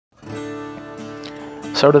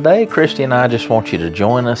So today, Christy and I just want you to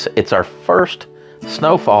join us. It's our first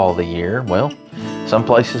snowfall of the year. Well, some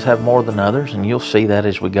places have more than others, and you'll see that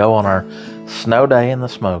as we go on our snow day in the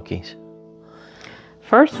Smokies.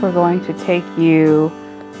 First, we're going to take you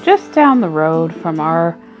just down the road from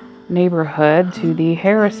our neighborhood to the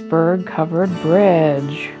Harrisburg Covered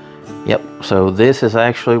Bridge. Yep, so this is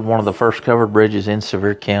actually one of the first covered bridges in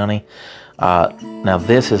Sevier County. Now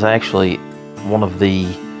this is actually one of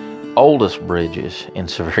the oldest bridges in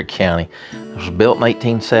Sevier County. It was built in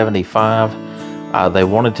 1875. They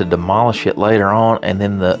wanted to demolish it later on, and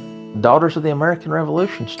then the Daughters of the American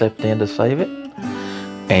Revolution stepped in to save it.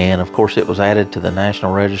 And of course it was added to the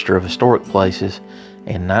National Register of Historic Places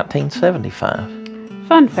in 1975.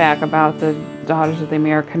 Fun fact about the Daughters of the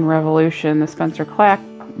American Revolution, the Spencer Clack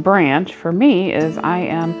branch, for me, is I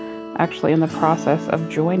am actually in the process of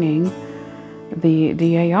joining the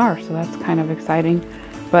DAR, so that's kind of exciting.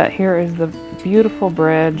 But here is the beautiful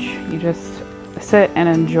bridge. You just sit and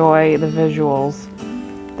enjoy the visuals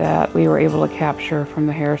that we were able to capture from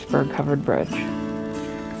the Harrisburg Covered Bridge.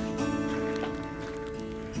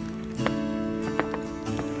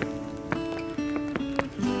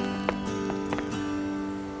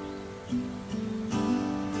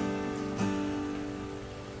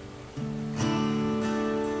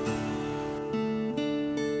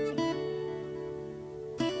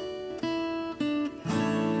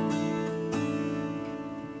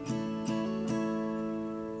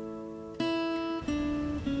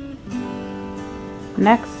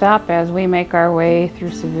 Next up, as we make our way through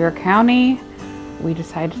Sevier County, we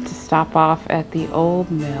decided to stop off at the old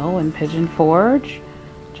mill in Pigeon Forge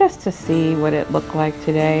just to see what it looked like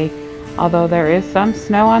today. Although there is some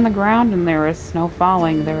snow on the ground and there is snow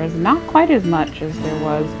falling, there is not quite as much as there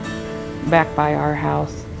was back by our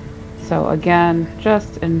house. So again,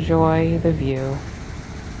 just enjoy the view.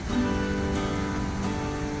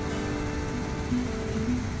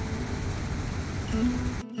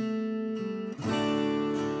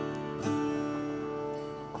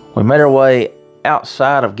 We made our way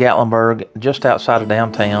outside of Gatlinburg, just outside of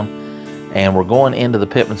downtown, and we're going into the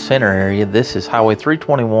Pittman Center area. This is Highway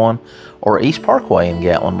 321 or East Parkway in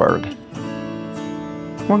Gatlinburg.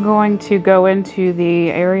 We're going to go into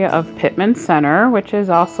the area of Pittman Center, which is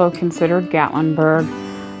also considered Gatlinburg,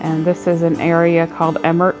 and this is an area called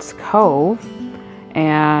Emmert's Cove.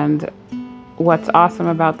 And what's awesome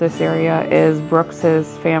about this area is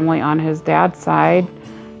Brooks's family on his dad's side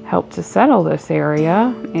helped to settle this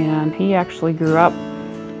area, and he actually grew up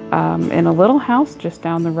in a little house just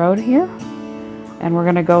down the road here. And we're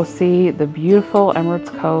gonna go see the beautiful Emmert's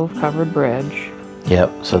Cove Covered Bridge.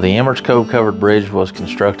 Yep, so the Emmert's Cove Covered Bridge was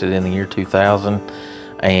constructed in the year 2000,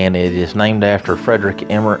 and it is named after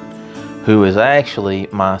Frederick Emmert, who is actually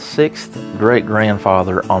my 6th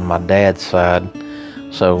great-grandfather on my dad's side.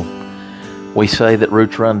 So we say that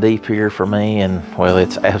roots run deep here for me, and well,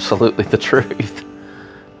 it's absolutely the truth.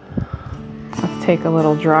 Let's take a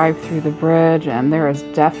little drive through the bridge, and there is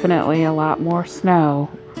definitely a lot more snow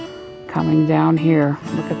coming down here.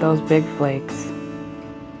 Look at those big flakes.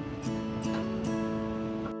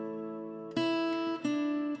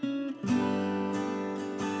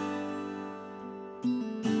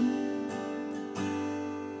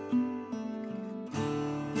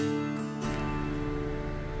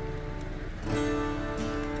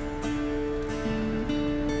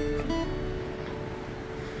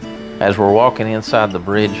 As we're walking inside the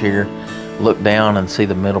bridge here, look down and see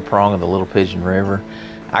the middle prong of the Little Pigeon River.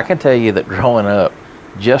 I can tell you that growing up,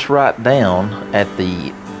 just right down at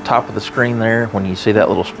the top of the screen there, when you see that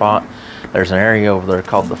little spot, there's an area over there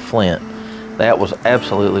called the Flint. That was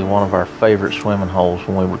absolutely one of our favorite swimming holes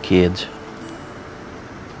when we were kids.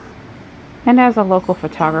 And as a local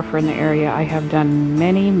photographer in the area, I have done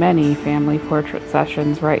many, many family portrait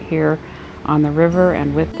sessions right here on the river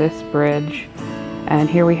and with this bridge. And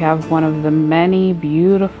here we have one of the many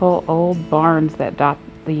beautiful old barns that dot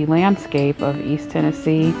the landscape of East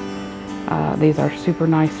Tennessee. These are super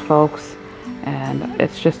nice folks, and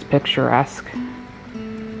it's just picturesque.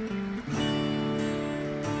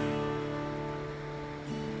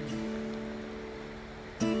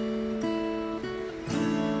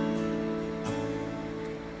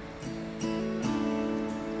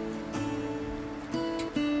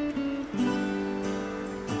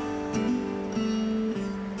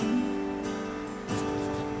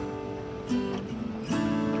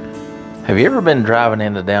 Have you ever been driving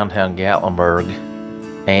into downtown Gatlinburg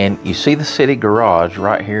and you see the city garage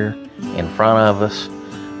right here in front of us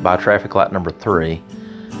by traffic light number 3?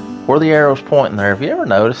 Where the arrow's pointing there, have you ever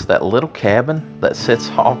noticed that little cabin that sits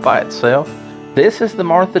all by itself? This is the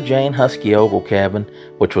Martha Jane Husky Ogle cabin,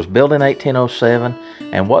 which was built in 1807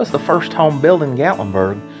 and was the first home built in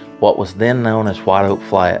Gatlinburg, what was then known as White Oak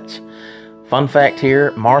Flats. Fun fact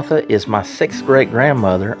here, Martha is my 6th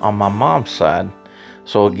great-grandmother on my mom's side,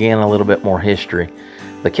 so again a little bit more history.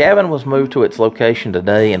 The cabin was moved to its location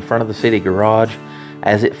today in front of the city garage,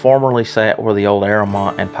 as it formerly sat where the old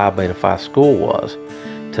Aramont and Pi Beta Phi school was.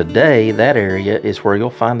 Today, that area is where you'll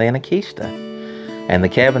find Anarchista, and the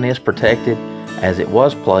cabin is protected as it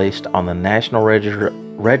was placed on the National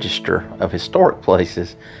Register of Historic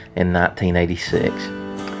Places in 1986.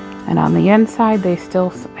 And on the inside, they still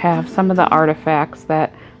have some of the artifacts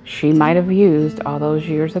that she might have used all those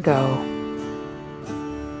years ago.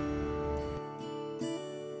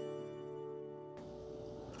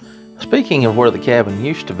 Speaking of where the cabin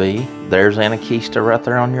used to be, there's Anarchista right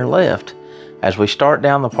there on your left as we start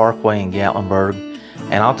down the parkway in Gatlinburg.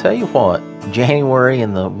 And I'll tell you what, January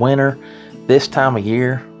in the winter, this time of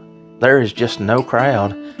year, there is just no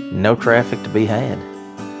crowd, no traffic to be had.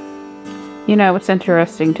 You know, it's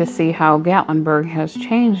interesting to see how Gatlinburg has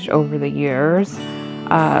changed over the years.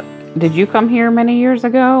 Did you come here many years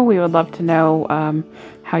ago? We would love to know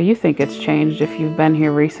how you think it's changed if you've been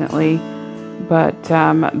here recently. But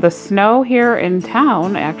the snow here in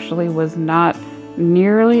town actually was not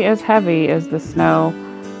nearly as heavy as the snow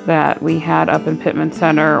that we had up in Pittman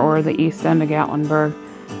Center or the east end of Gatlinburg.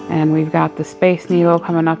 And we've got the Space Needle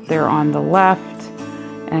coming up there on the left.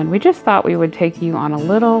 And we just thought we would take you on a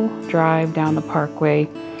little drive down the parkway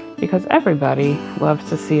because everybody loves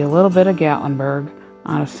to see a little bit of Gatlinburg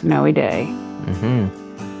on a snowy day.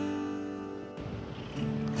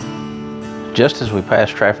 Just as we pass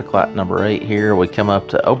traffic light number 8 here, we come up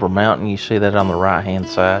to Ober Mountain. You see that on the right hand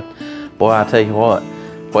side. Boy, I tell you what,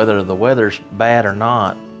 whether the weather's bad or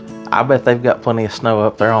not, I bet they've got plenty of snow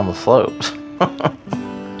up there on the slopes.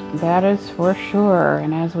 That is for sure.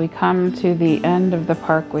 And as we come to the end of the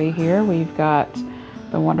parkway here, we've got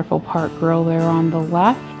the wonderful Park Grill there on the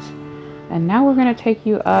left. And now we're going to take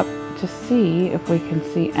you up to see if we can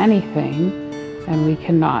see anything. And we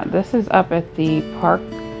cannot. This is up at the Park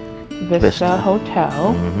Vista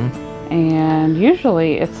Hotel. And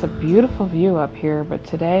usually it's a beautiful view up here, but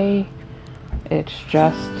today it's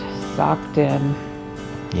just socked in.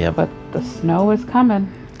 Yep. But the snow is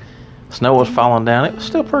coming. Snow was falling down. It was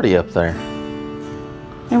still pretty up there.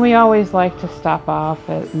 And we always like to stop off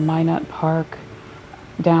at Minot Park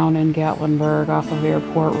down in Gatlinburg off of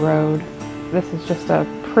Airport Road. This is just a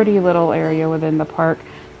pretty little area within the park.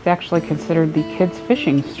 It's actually considered the kids'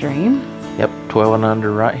 fishing stream. Yep, 12 and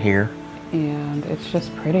under right here. And it's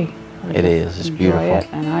just pretty. It is. It's beautiful. It.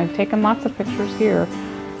 And I've taken lots of pictures here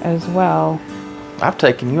as well. I've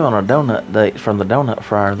taken you on a donut date from the Donut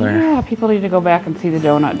Friar there. Yeah, people need to go back and see the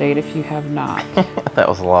donut date if you have not. That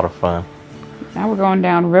was a lot of fun. Now we're going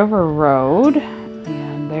down River Road,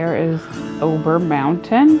 and there is Ober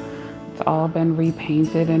Mountain. It's all been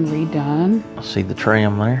repainted and redone. See the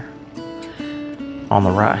trim there on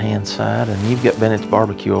the right hand side, and you've got Bennett's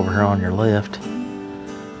Barbecue over here on your left.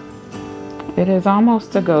 It is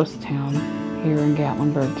almost a ghost town here in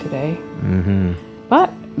Gatlinburg today.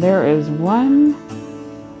 But there is one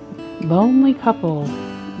lonely couple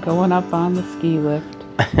going up on the ski lift.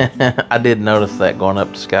 I did notice that going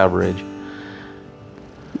up to Sky Bridge.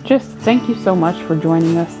 Just thank you so much for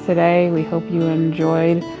joining us today. We hope you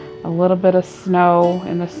enjoyed a little bit of snow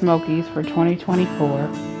in the Smokies for 2024.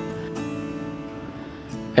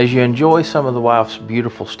 As you enjoy some of the wife's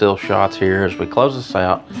beautiful still shots here as we close this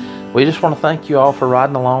out, we just want to thank you all for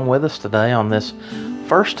riding along with us today on this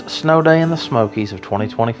first snow day in the Smokies of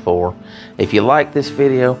 2024. If you like this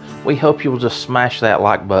video, we hope you will just smash that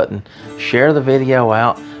like button, share the video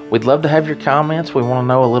out. We'd love to have your comments. We want to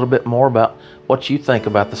know a little bit more about what you think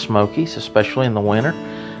about the Smokies, especially in the winter.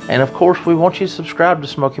 And of course, we want you to subscribe to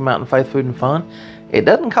Smoky Mountain Faith, Food, and Fun. It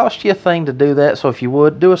doesn't cost you a thing to do that, so if you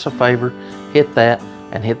would, do us a favor, hit that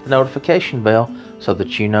and hit the notification bell so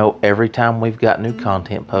that you know every time we've got new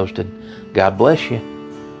content posted. God bless you.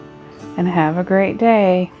 And have a great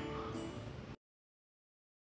day.